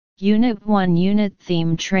Unit 1 Unit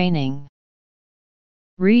Theme Training.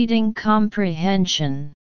 Reading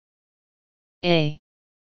Comprehension. A.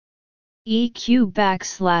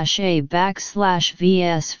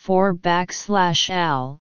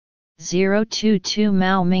 EQ_A_VS4_AL 022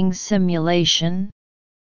 Maoming Simulation.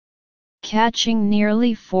 Catching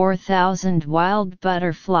nearly 4,000 wild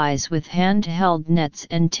butterflies with handheld nets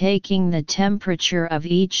and taking the temperature of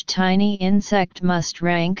each tiny insect must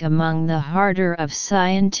rank among the harder of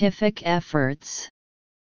scientific efforts.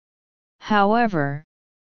 However,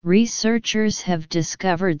 researchers have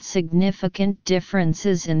discovered significant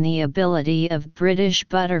differences in the ability of British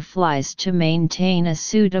butterflies to maintain a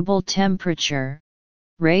suitable temperature,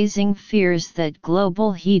 raising fears that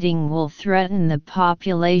global heating will threaten the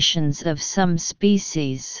populations of some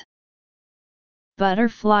species.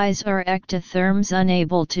 Butterflies are ectotherms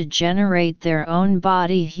unable to generate their own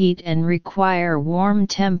body heat and require warm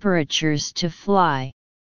temperatures to fly.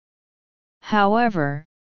 However,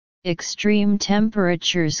 extreme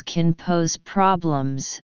temperatures can pose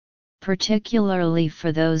problems, particularly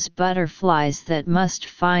for those butterflies that must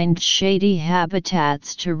find shady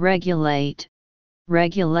habitats to regulate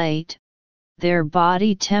their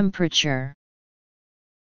body temperature.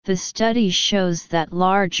 The study shows that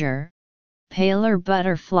larger, paler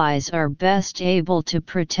butterflies are best able to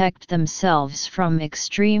protect themselves from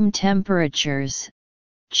extreme temperatures,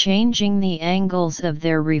 changing the angles of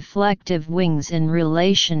their reflective wings in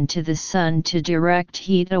relation to the sun to direct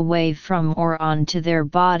heat away from or onto their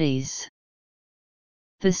bodies.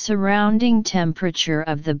 The surrounding temperature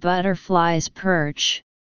of the butterfly's perch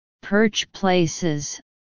places,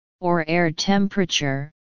 or air temperature,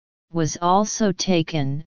 was also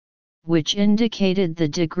taken, which indicated the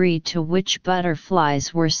degree to which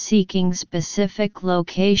butterflies were seeking specific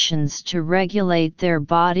locations to regulate their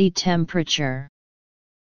body temperature.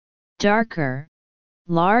 Darker,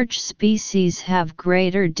 large species have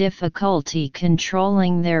greater difficulty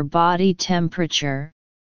controlling their body temperature,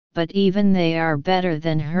 but even they are better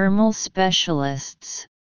than thermal specialists,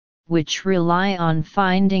 which rely on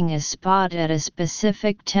finding a spot at a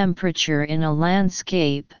specific temperature in a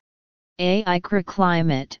landscape, a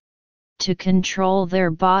microclimate, to control their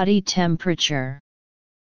body temperature.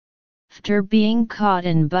 After being caught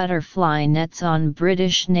in butterfly nets on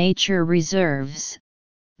British nature reserves,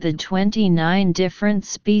 the 29 different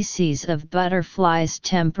species of butterflies'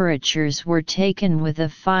 temperatures were taken with a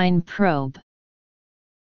fine probe.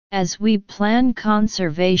 As we plan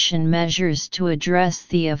conservation measures to address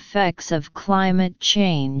the effects of climate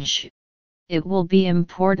change, it will be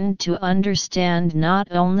important to understand not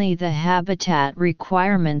only the habitat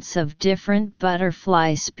requirements of different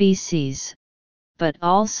butterfly species, but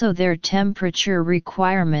also their temperature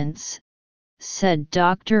requirements, said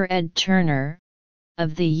Dr. Ed Turner,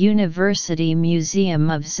 of the University Museum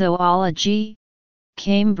of Zoology,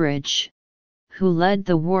 Cambridge, who led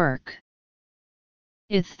the work.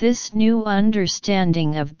 With this new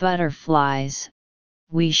understanding of butterflies,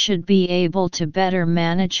 we should be able to better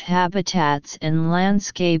manage habitats and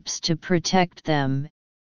landscapes to protect them,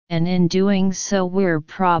 and in doing so we're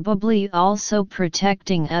probably also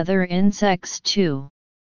protecting other insects too.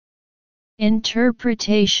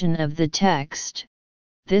 Interpretation of the text.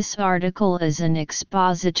 This article is an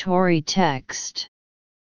expository text.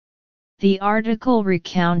 The article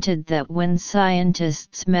recounted that when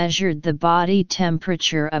scientists measured the body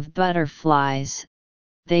temperature of butterflies,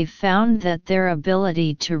 they found that their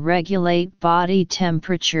ability to regulate body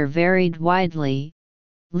temperature varied widely,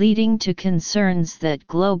 leading to concerns that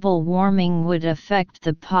global warming would affect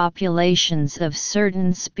the populations of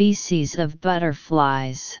certain species of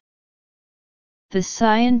butterflies. The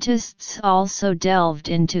scientists also delved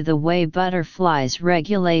into the way butterflies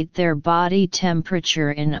regulate their body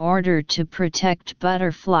temperature in order to protect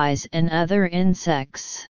butterflies and other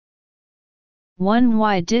insects. 1.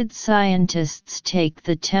 Why did scientists take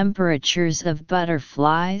the temperatures of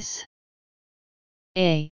butterflies?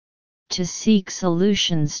 A. To seek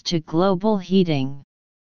solutions to global heating.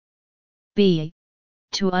 B.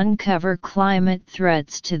 To uncover climate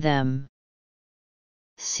threats to them.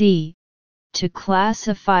 C. To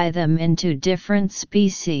classify them into different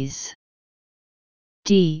species.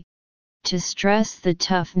 D. To stress the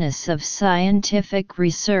toughness of scientific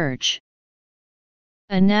research.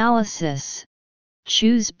 Analysis.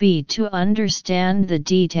 Choose B to understand the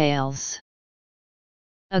details.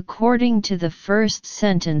 According to the first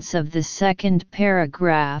sentence of the second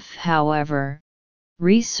paragraph, however,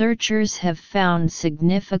 researchers have found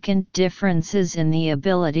significant differences in the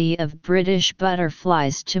ability of British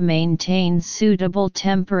butterflies to maintain suitable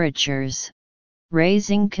temperatures,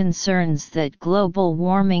 raising concerns that global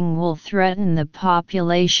warming will threaten the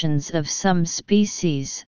populations of some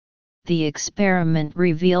species. The experiment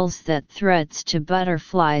reveals that threats to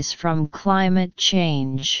butterflies from climate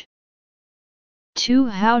change. 2.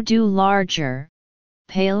 How do larger,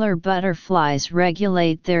 paler butterflies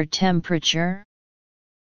regulate their temperature?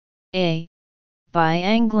 A. By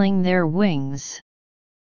angling their wings.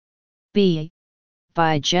 B.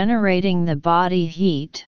 By generating the body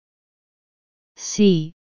heat.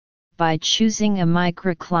 C. By choosing a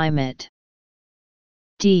microclimate.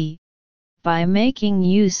 D. By making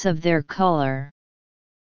use of their color.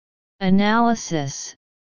 Analysis.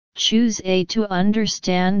 Choose A to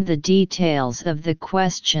understand the details of the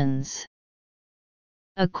questions.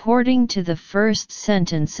 According to the first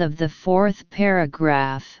sentence of the fourth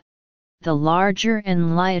paragraph, the larger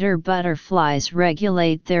and lighter butterflies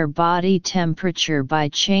regulate their body temperature by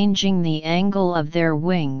changing the angle of their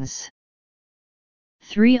wings.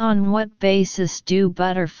 3. On what basis do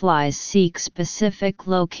butterflies seek specific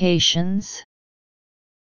locations?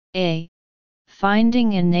 A.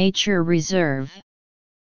 Finding a nature reserve.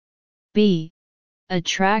 B.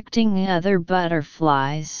 Attracting other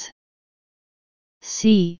butterflies.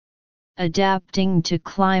 C. Adapting to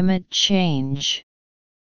climate change.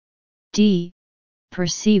 D.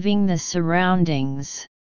 Perceiving the surroundings.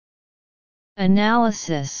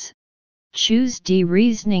 Analysis. Choose D.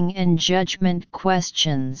 Reasoning and judgment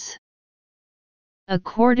questions.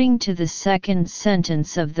 According to the second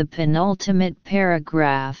sentence of the penultimate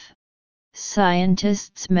paragraph,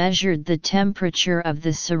 scientists measured the temperature of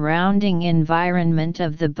the surrounding environment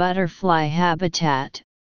of the butterfly habitat,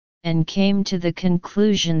 and came to the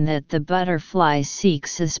conclusion that the butterfly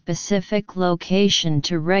seeks a specific location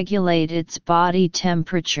to regulate its body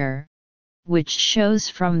temperature, which shows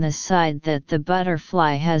from the side that the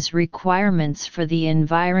butterfly has requirements for the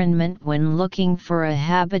environment when looking for a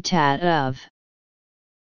habitat of.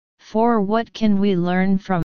 4. What can we learn from